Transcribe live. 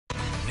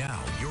Now,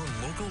 your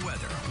local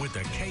weather with the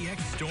KX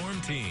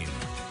Storm Team.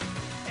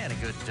 And a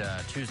good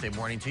Tuesday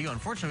morning to you.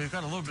 Unfortunately, we've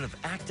got a little bit of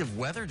active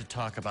weather to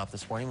talk about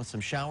this morning with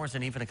some showers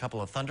and even a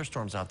couple of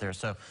thunderstorms out there.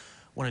 So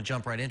want to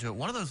jump right into it.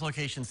 One of those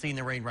locations seeing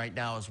the rain right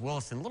now is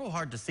Williston. A little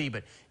hard to see,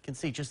 but you can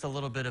see just a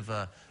little bit of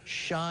a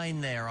shine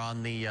there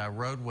on the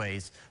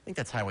roadways. I think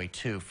that's Highway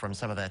 2 from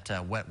some of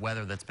that wet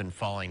weather that's been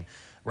falling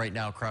right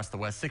now across the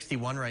west.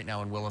 61 right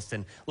now in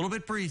Williston. A little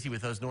bit breezy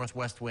with those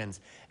northwest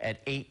winds at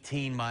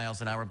 18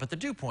 miles an hour, but the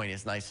dew point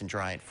is nice and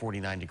dry at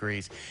 49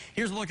 degrees.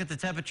 Here's a look at the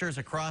temperatures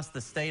across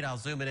the state. I'll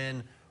zoom it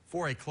in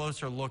for a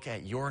closer look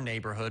at your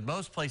neighborhood.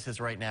 Most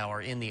places right now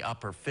are in the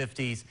upper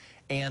 50s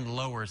and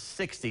lower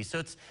 60s. So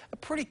it's a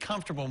pretty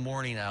comfortable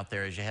morning out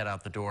there as you head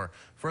out the door.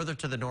 Further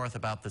to the north,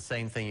 about the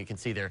same thing. You can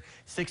see there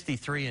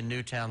 63 in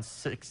Newtown,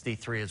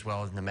 63 as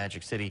well as in the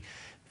Magic City.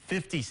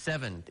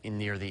 57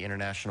 near the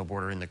international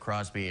border in the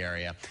Crosby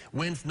area.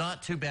 Winds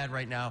not too bad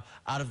right now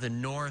out of the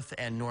north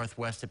and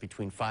northwest at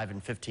between 5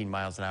 and 15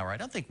 miles an hour. I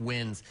don't think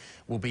winds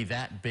will be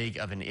that big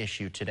of an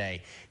issue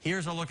today.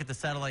 Here's a look at the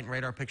satellite and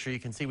radar picture. You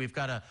can see we've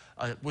got a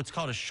what's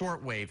called a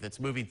short wave that's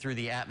moving through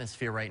the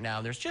atmosphere right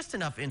now. There's just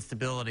enough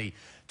instability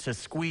to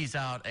squeeze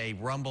out a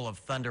rumble of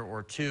thunder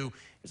or two.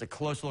 Here's a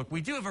close look.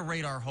 We do have a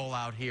radar hole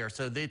out here,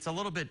 so it's a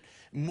little bit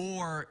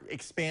more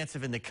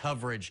expansive in the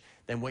coverage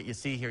than what you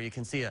see here. You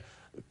can see a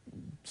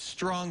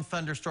strong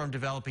thunderstorm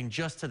developing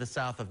just to the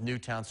south of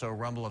Newtown, so a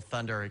rumble of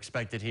thunder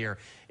expected here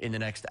in the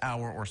next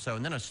hour or so.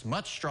 And then a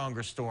much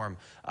stronger storm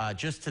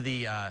just to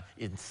the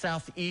in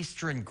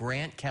southeastern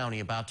Grant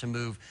County, about to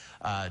move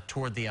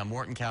toward the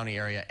Morton County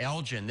area.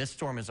 Elgin, this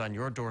storm is on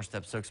your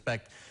doorstep, so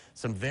expect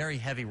some very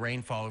heavy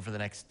rainfall over the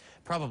next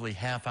probably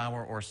half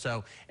hour or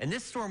so. And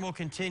this storm will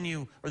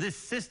continue, or this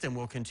system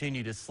will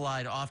continue to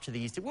slide off to the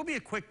east. It will be a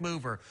quick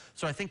mover,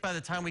 so I think by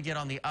the time we get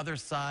on the other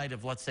side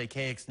of, let's say,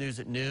 KX News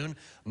at noon,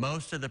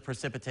 most of the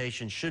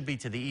precipitation should be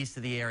to the east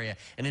of the area,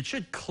 and it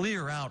should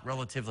clear out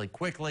relatively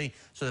quickly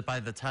so that by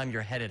the time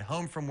you're headed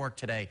home from work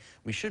today,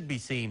 we should be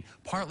seeing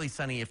partly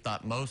sunny, if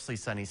not mostly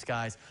sunny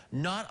skies.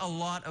 Not a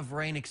lot of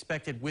rain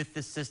expected with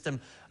this system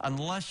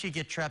unless you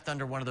get trapped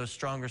under one of those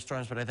stronger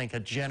storms, but I think a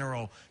general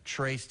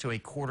trace to a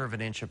quarter of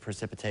an inch of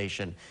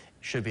precipitation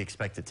should be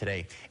expected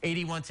today.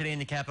 81 today in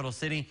the capital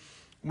city,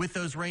 with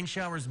those rain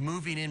showers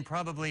moving in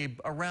probably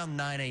around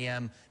 9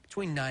 a.m.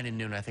 Between 9 and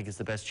noon, I think, is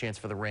the best chance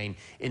for the rain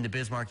in the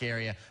Bismarck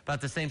area.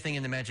 About the same thing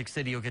in the Magic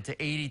City. You'll get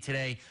to 80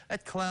 today.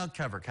 That cloud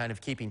cover kind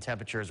of keeping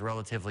temperatures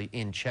relatively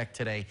in check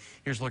today.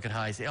 Here's a look at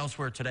highs.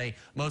 Elsewhere today,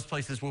 most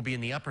places will be in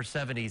the upper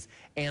 70s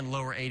and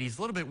lower 80s.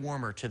 A little bit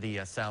warmer to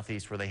the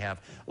southeast, where they have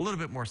a little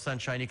bit more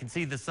sunshine. You can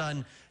see the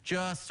sun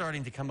just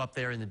starting to come up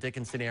there in the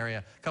Dickinson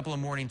area. A couple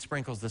of morning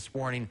sprinkles this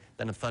morning,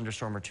 then a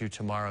thunderstorm or two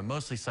tomorrow.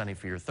 Mostly sunny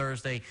for your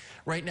Thursday.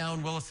 Right now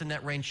in Williston,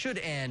 that rain should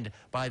end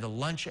by the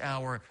lunch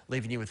hour,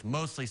 leaving you with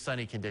mostly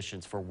sunny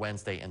conditions for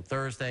Wednesday and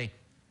Thursday.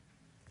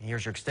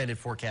 Here's your extended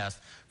forecast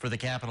for the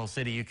capital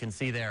city. You can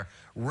see there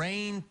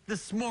rain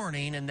this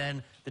morning, and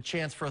then the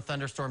chance for a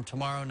thunderstorm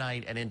tomorrow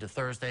night and into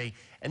Thursday,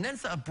 and then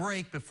a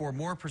break before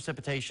more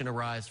precipitation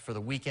arrives for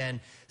the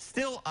weekend.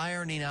 Still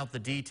ironing out the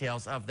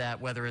details of that,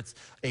 whether it's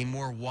a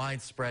more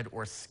widespread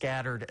or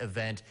scattered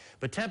event.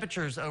 But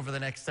temperatures over the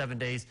next 7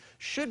 days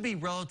should be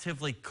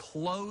relatively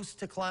close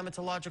to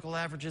climatological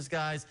averages,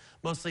 guys,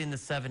 mostly in the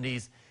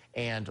 70s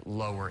and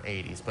lower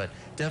 80s. But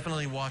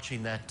definitely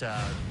watching that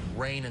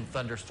rain and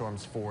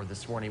thunderstorms for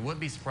this morning.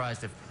 Wouldn't be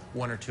surprised if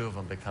one or two of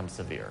them become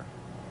severe.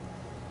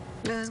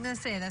 I was going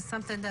to say, that's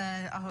something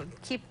to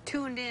keep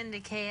tuned in to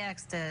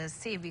KX to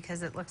see,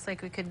 because it looks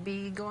like we could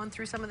be going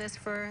through some of this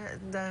for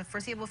the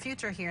foreseeable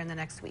future here in the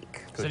next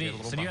week. So do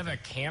you have a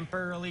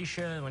camper,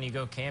 Alicia, when you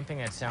go camping?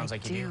 It sounds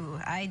like you do.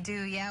 I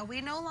do, yeah.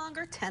 We no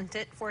longer tent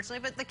it, fortunately,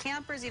 but the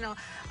campers, you know,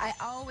 I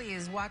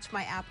always watch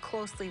my app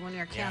closely when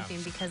you're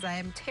camping, because I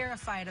am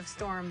terrified of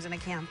storms in a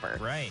camper.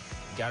 Right.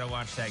 Got to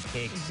watch that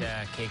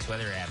KX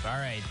weather app. All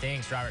right,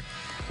 thanks, Robert.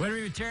 When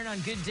we return on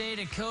Good Day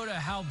Dakota,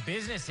 how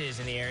businesses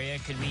in the area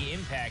could be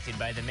impacted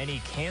by the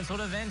many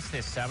canceled events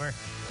this summer.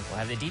 We'll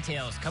have the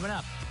details coming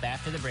up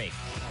after the break.